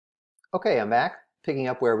Okay, I'm back, picking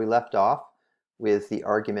up where we left off with the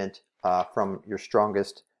argument from your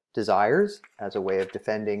strongest desires as a way of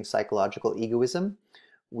defending psychological egoism.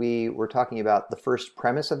 We were talking about the first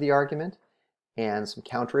premise of the argument and some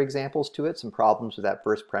counterexamples to it, some problems with that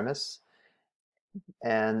first premise.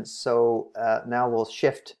 And so now we'll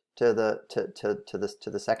shift to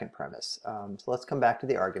the second premise. So let's come back to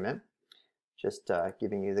the argument, just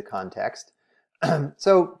giving you the context.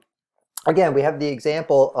 So again, we have the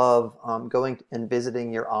example of going and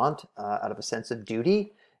visiting your aunt out of a sense of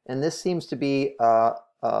duty, and this seems to be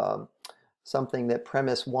something that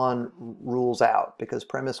premise one rules out, because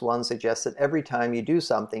premise one suggests that every time you do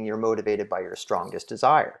something, you're motivated by your strongest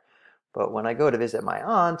desire. But when I go to visit my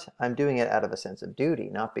aunt, I'm doing it out of a sense of duty,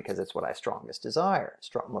 not because it's what I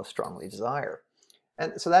most strongly desire.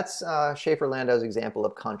 And so that's Schaefer-Landau's example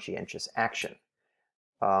of conscientious action.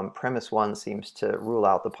 Premise one seems to rule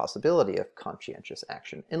out the possibility of conscientious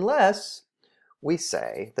action, unless we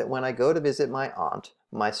say that when I go to visit my aunt,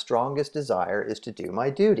 my strongest desire is to do my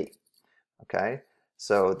duty. Okay,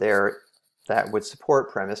 so that would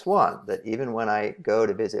support premise one, that even when I go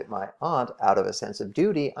to visit my aunt out of a sense of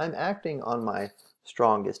duty, I'm acting on my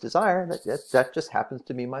strongest desire. That just happens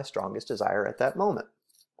to be my strongest desire at that moment,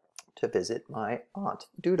 to visit my aunt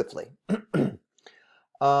dutifully.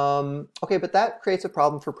 Okay, but that creates a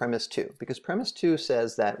problem for premise two, because premise two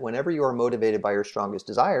says that whenever you are motivated by your strongest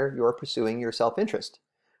desire, you are pursuing your self-interest.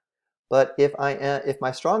 But if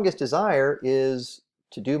my strongest desire is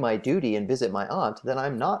to do my duty and visit my aunt, then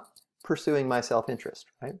I'm not pursuing my self-interest,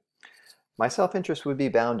 right? My self-interest would be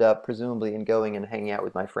bound up, presumably, in going and hanging out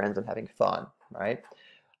with my friends and having fun, right?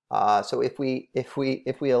 So if we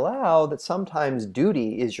allow that sometimes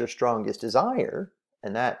duty is your strongest desire,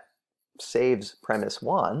 and that saves premise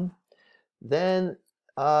one, then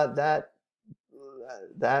that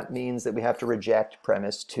means that we have to reject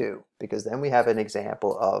premise two, because then we have an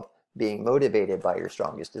example of being motivated by your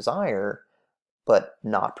strongest desire, but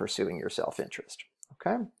not pursuing your self-interest.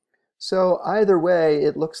 Okay? So either way,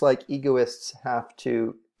 it looks like egoists have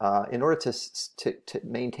to, in order to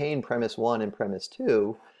maintain premise one and premise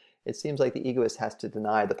two, it seems like the egoist has to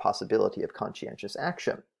deny the possibility of conscientious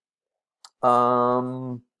action.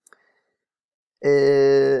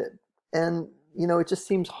 And, you know, it just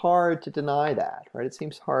seems hard to deny that, right? It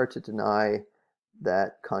seems hard to deny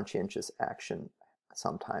that conscientious action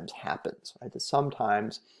sometimes happens, right? That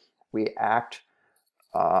sometimes we act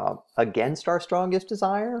against our strongest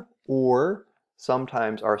desire, or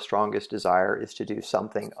sometimes our strongest desire is to do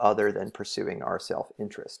something other than pursuing our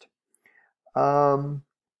self-interest. Okay.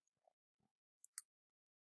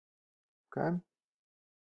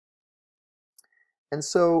 And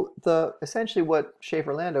so essentially what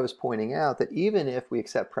Schaefer-Landau is pointing out, that even if we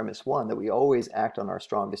accept premise one, that we always act on our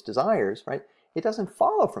strongest desires, right? It doesn't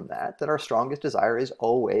follow from that our strongest desire is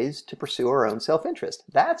always to pursue our own self-interest.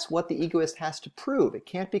 That's what the egoist has to prove. It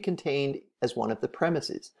can't be contained as one of the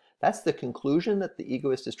premises. That's the conclusion that the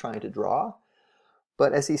egoist is trying to draw.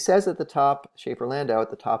 But as he says at the top, Schaefer-Landau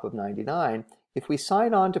at the top of 99, if we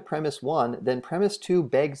sign on to premise one, then premise two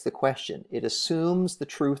begs the question. It assumes the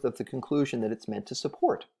truth of the conclusion that it's meant to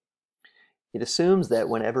support. It assumes that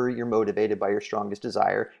whenever you're motivated by your strongest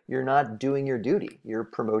desire, you're not doing your duty. You're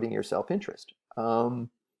promoting your self-interest.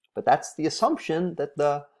 But that's the assumption that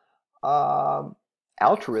the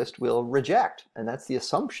altruist will reject. And that's the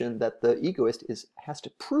assumption that the egoist has to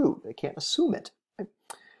prove. They can't assume it. Right?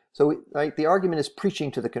 So the argument is preaching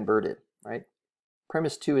to the converted, right?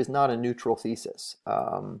 Premise two is not a neutral thesis.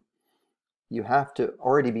 You have to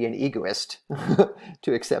already be an egoist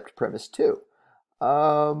to accept premise two.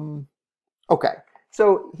 Okay,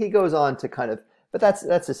 so he goes on to kind of, but that's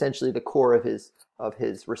essentially the core of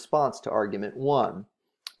his response to argument one.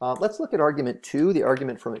 Let's look at argument two, the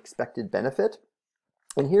argument from expected benefit.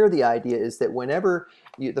 And here the idea is that whenever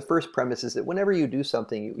the first premise is that whenever you do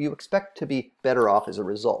something, you expect to be better off as a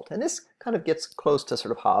result. And this kind of gets close to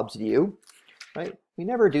sort of Hobbes' view, right? We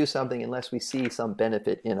never do something unless we see some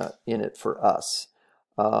benefit in it for us,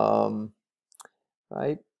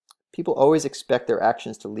 right? People always expect their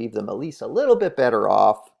actions to leave them at least a little bit better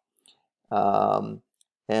off.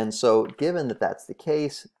 And so given that that's the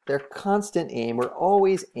case, their constant aim, we're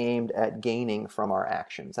always aimed at gaining from our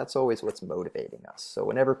actions. That's always what's motivating us. So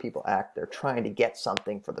whenever people act, they're trying to get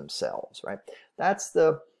something for themselves, right? That's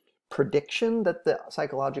the prediction that the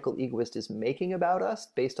psychological egoist is making about us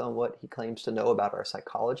based on what he claims to know about our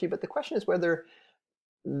psychology. But the question is whether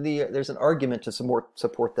there's an argument to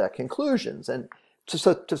support that conclusions. And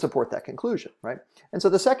to support that conclusion, right? And so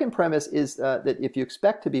the second premise is that if you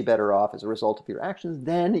expect to be better off as a result of your actions,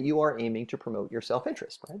 then you are aiming to promote your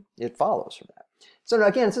self-interest, right? It follows from that. So now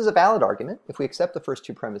again, this is a valid argument. If we accept the first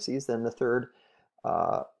two premises, then the third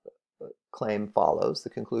claim follows, the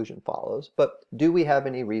conclusion follows. But do we have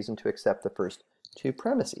any reason to accept the first two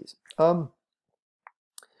premises? He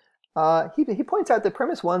points out that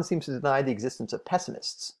premise one seems to deny the existence of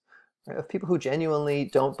pessimists, right? Of people who genuinely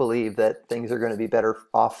don't believe that things are going to be better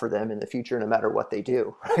off for them in the future no matter what they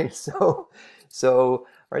do, right? So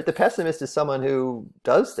right, the pessimist is someone who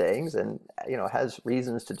does things and has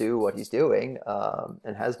reasons to do what he's doing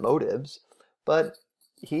and has motives, but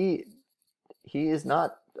he is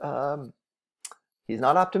not he's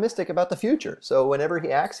not optimistic about the future. So whenever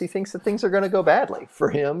he acts, he thinks that things are going to go badly for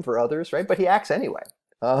him, for others, right? But he acts anyway.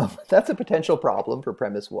 That's a potential problem for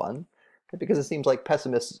premise one, because it seems like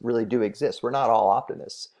pessimists really do exist. We're not all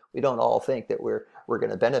optimists. We don't all think that we're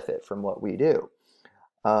going to benefit from what we do.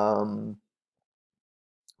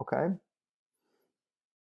 Okay.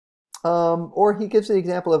 Or he gives the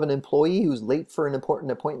example of an employee who's late for an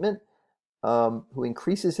important appointment, who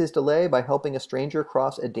increases his delay by helping a stranger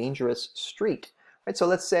cross a dangerous street. Right. So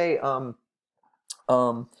let's say you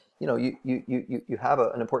have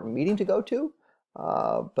an important meeting to go to.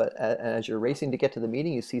 But as you're racing to get to the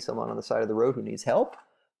meeting, you see someone on the side of the road who needs help.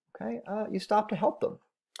 Okay, you stop to help them.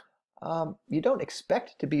 You don't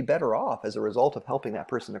expect to be better off as a result of helping that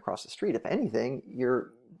person across the street. If anything,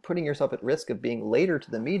 you're putting yourself at risk of being later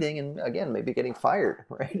to the meeting and, again, maybe getting fired,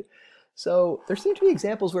 right? So there seem to be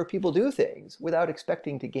examples where people do things without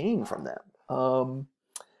expecting to gain from them.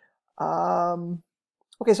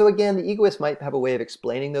 Okay, so again, the egoist might have a way of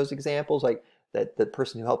explaining those examples, like that the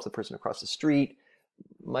person who helps the person across the street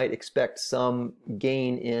might expect some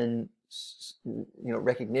gain in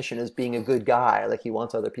recognition as being a good guy, like he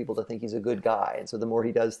wants other people to think he's a good guy, and so the more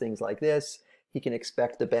he does things like this, he can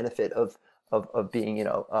expect the benefit of being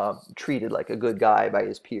treated like a good guy by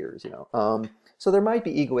his peers. So there might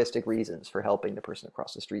be egoistic reasons for helping the person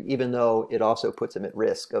across the street, even though it also puts him at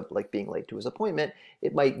risk of like being late to his appointment.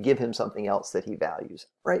 It might give him something else that he values,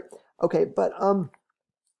 right? Okay, but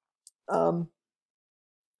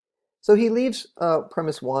so he leaves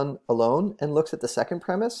premise one alone and looks at the second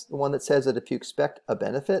premise, the one that says that if you expect a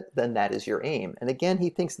benefit, then that is your aim. And again, he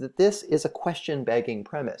thinks that this is a question-begging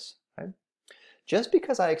premise. Right? Just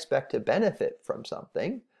because I expect to benefit from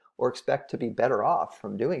something or expect to be better off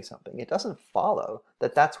from doing something, it doesn't follow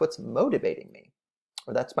that that's what's motivating me,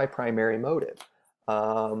 or that's my primary motive.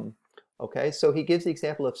 Okay, so he gives the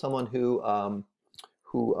example of someone who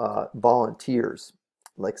volunteers,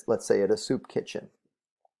 like let's say at a soup kitchen.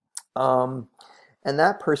 And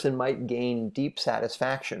that person might gain deep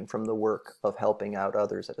satisfaction from the work of helping out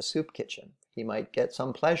others at a soup kitchen. He might get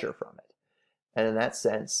some pleasure from it, and in that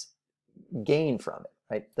sense, gain from it.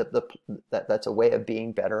 Right? That's a way of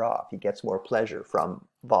being better off. He gets more pleasure from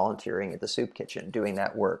volunteering at the soup kitchen, doing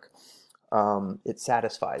that work. It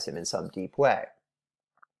satisfies him in some deep way.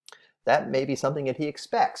 That may be something that he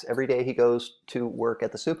expects. Every day he goes to work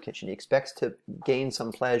at the soup kitchen, he expects to gain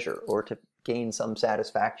some pleasure or to gain some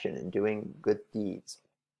satisfaction in doing good deeds.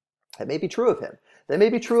 That may be true of him. That may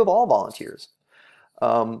be true of all volunteers.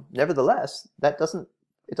 Nevertheless, it doesn't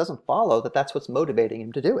follow that that's what's motivating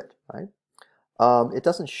him to do it, right? It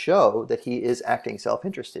doesn't show that he is acting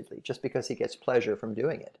self-interestedly just because he gets pleasure from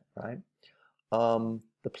doing it, right? The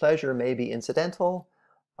pleasure may be incidental.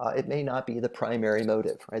 It may not be the primary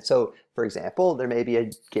motive, right? So, for example, there may be a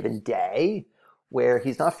given day where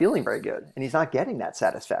he's not feeling very good and he's not getting that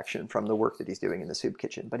satisfaction from the work that he's doing in the soup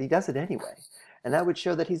kitchen, but he does it anyway. And that would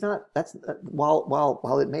show that he's not,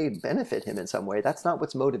 while it may benefit him in some way, that's not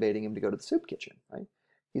what's motivating him to go to the soup kitchen, right?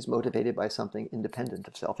 He's motivated by something independent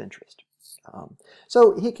of self-interest.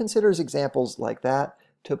 So he considers examples like that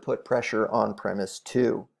to put pressure on premise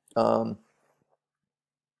two. And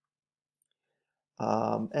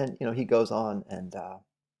he goes on and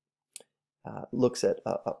looks at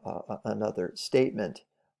another statement,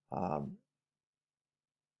 a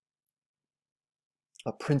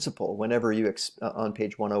principle. Whenever you on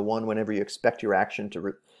page 101, whenever you expect your action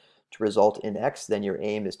to result in X, then your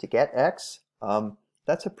aim is to get X.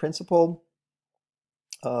 That's a principle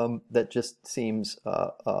that just seems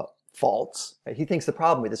false. Right? He thinks the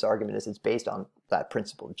problem with this argument is it's based on that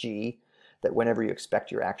principle G, that whenever you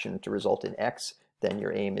expect your action to result in X, then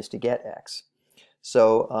your aim is to get X.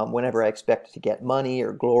 So whenever I expect to get money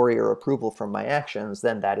or glory or approval from my actions,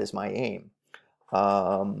 then that is my aim.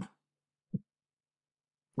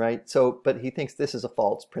 Right? So, but he thinks this is a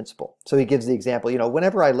false principle. So he gives the example,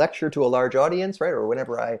 whenever I lecture to a large audience, right, or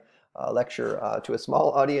whenever I lecture to a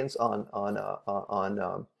small audience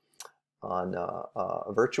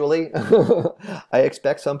virtually, I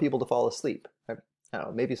expect some people to fall asleep. I don't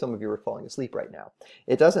know, maybe some of you are falling asleep right now.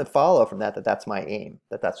 It doesn't follow from that that's my aim,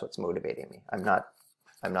 that's what's motivating me. I'm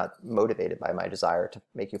not motivated by my desire to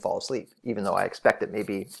make you fall asleep, even though I expect that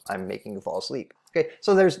maybe I'm making you fall asleep. Okay,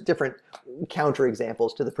 so there's different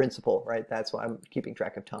counterexamples to the principle, right? That's why I'm keeping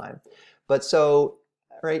track of time. But so,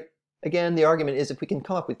 right, again, the argument is if we can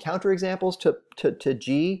come up with counterexamples to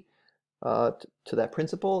G, to that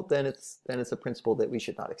principle, then it's a principle that we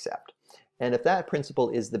should not accept. And if that principle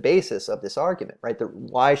is the basis of this argument, right,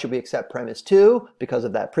 why should we accept premise 2? Because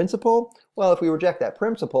of that principle? Well, if we reject that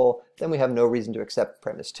principle, then we have no reason to accept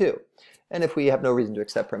premise 2. And if we have no reason to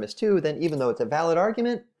accept premise 2, then even though it's a valid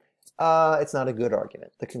argument, it's not a good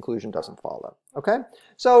argument. The conclusion doesn't follow. Okay?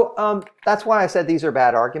 So that's why I said these are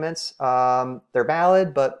bad arguments. They're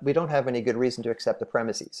valid, but we don't have any good reason to accept the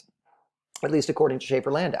premises, at least according to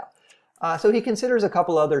Schaefer-Landau. So he considers a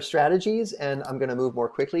couple other strategies, and I'm going to move more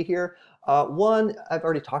quickly here. One, I've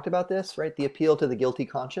already talked about this, right? The appeal to the guilty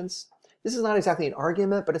conscience. This is not exactly an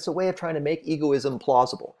argument, but it's a way of trying to make egoism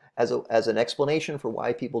plausible as an explanation for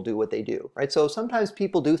why people do what they do, right? So sometimes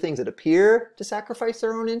people do things that appear to sacrifice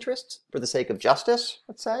their own interests for the sake of justice,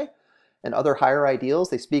 let's say, and other higher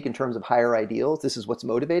ideals. They speak in terms of higher ideals. This is what's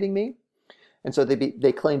motivating me. And so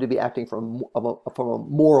they claim to be acting from a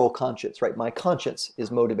moral conscience, right? My conscience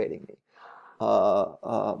is motivating me.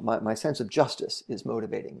 My sense of justice is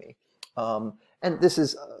motivating me. And this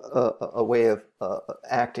is a way of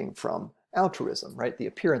acting from altruism, right? The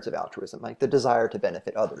appearance of altruism, like the desire to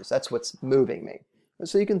benefit others. That's what's moving me.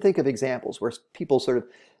 So you can think of examples where people sort of,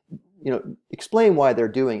 explain why they're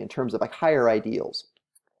doing in terms of like higher ideals.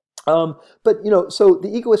 But, so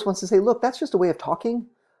the egoist wants to say, look, that's just a way of talking.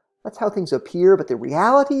 That's how things appear. But the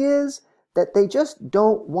reality is that they just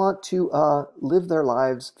don't want to live their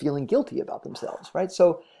lives feeling guilty about themselves, right?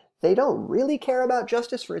 So they don't really care about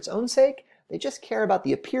justice for its own sake. They just care about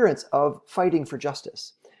the appearance of fighting for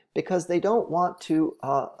justice because they don't want to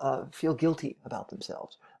feel guilty about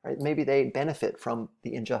themselves, right? Maybe they benefit from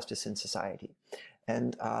the injustice in society.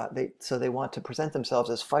 And so they want to present themselves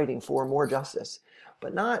as fighting for more justice,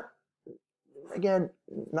 but not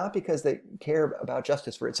because they care about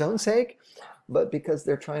justice for its own sake, but because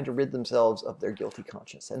they're trying to rid themselves of their guilty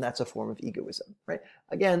conscience. And that's a form of egoism, right?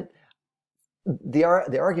 Again, the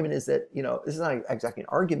argument is that, this is not exactly an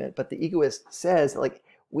argument, but the egoist says, like,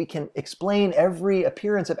 we can explain every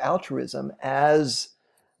appearance of altruism as,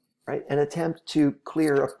 right, an attempt to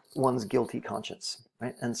clear one's guilty conscience,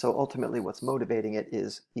 right? And so ultimately what's motivating it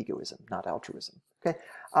is egoism, not altruism, okay?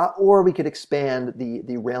 Or we could expand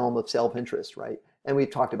the realm of self-interest, right? And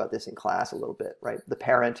we've talked about this in class a little bit, right? The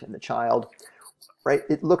parent and the child, right?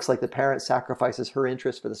 It looks like the parent sacrifices her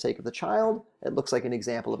interest for the sake of the child. It looks like an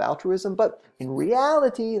example of altruism, but in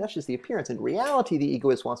reality, that's just the appearance. In reality, the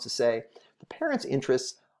egoist wants to say the parent's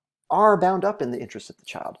interests are bound up in the interests of the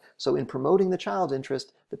child. So in promoting the child's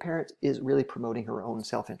interest, the parent is really promoting her own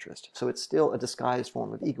self-interest. So it's still a disguised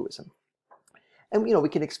form of egoism. And we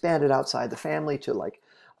can expand it outside the family to like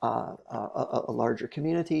a larger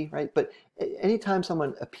community, right? But anytime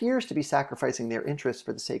someone appears to be sacrificing their interests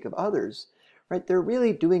for the sake of others, right, they're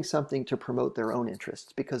really doing something to promote their own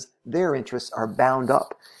interests because their interests are bound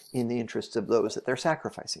up in the interests of those that they're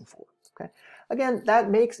sacrificing for. Okay? Again, that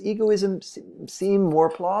makes egoism seem more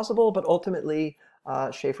plausible, but ultimately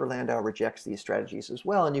Schaefer-Landau rejects these strategies as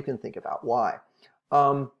well, and you can think about why.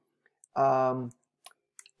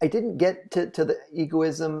 I didn't get to the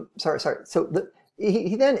egoism, sorry. So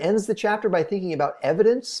he then ends the chapter by thinking about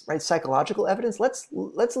evidence, right, psychological evidence.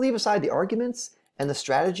 Let's leave aside the arguments and the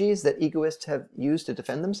strategies that egoists have used to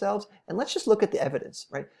defend themselves, and let's just look at the evidence,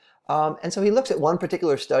 right? And so he looks at one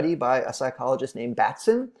particular study by a psychologist named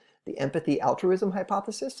Batson, the empathy-altruism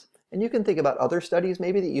hypothesis. And you can think about other studies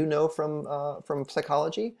maybe that you know from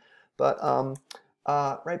psychology, but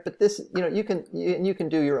right. But this, you can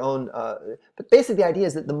do your own. But basically, the idea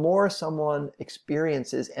is that the more someone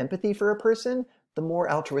experiences empathy for a person, the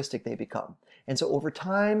more altruistic they become. And so over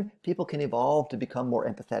time, people can evolve to become more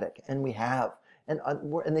empathetic, and we have. And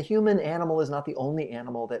the human animal is not the only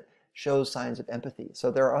animal that shows signs of empathy.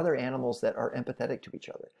 So there are other animals that are empathetic to each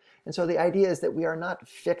other. And so the idea is that we are not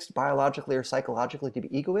fixed biologically or psychologically to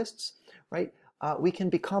be egoists, right? We can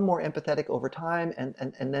become more empathetic over time, and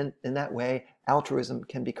then in that way, altruism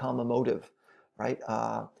can become a motive, right?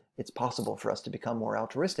 It's possible for us to become more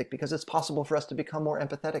altruistic because it's possible for us to become more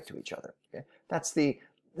empathetic to each other. Okay?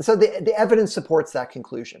 So the evidence supports that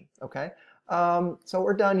conclusion, okay? So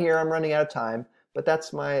we're done here. I'm running out of time, but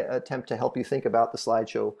that's my attempt to help you think about the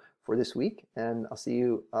slideshow for this week, and I'll see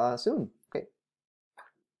you soon. Okay,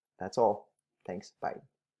 that's all. Thanks. Bye.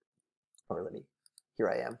 Or here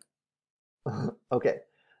I am. Okay,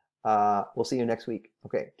 we'll see you next week.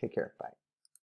 Okay, take care. Bye.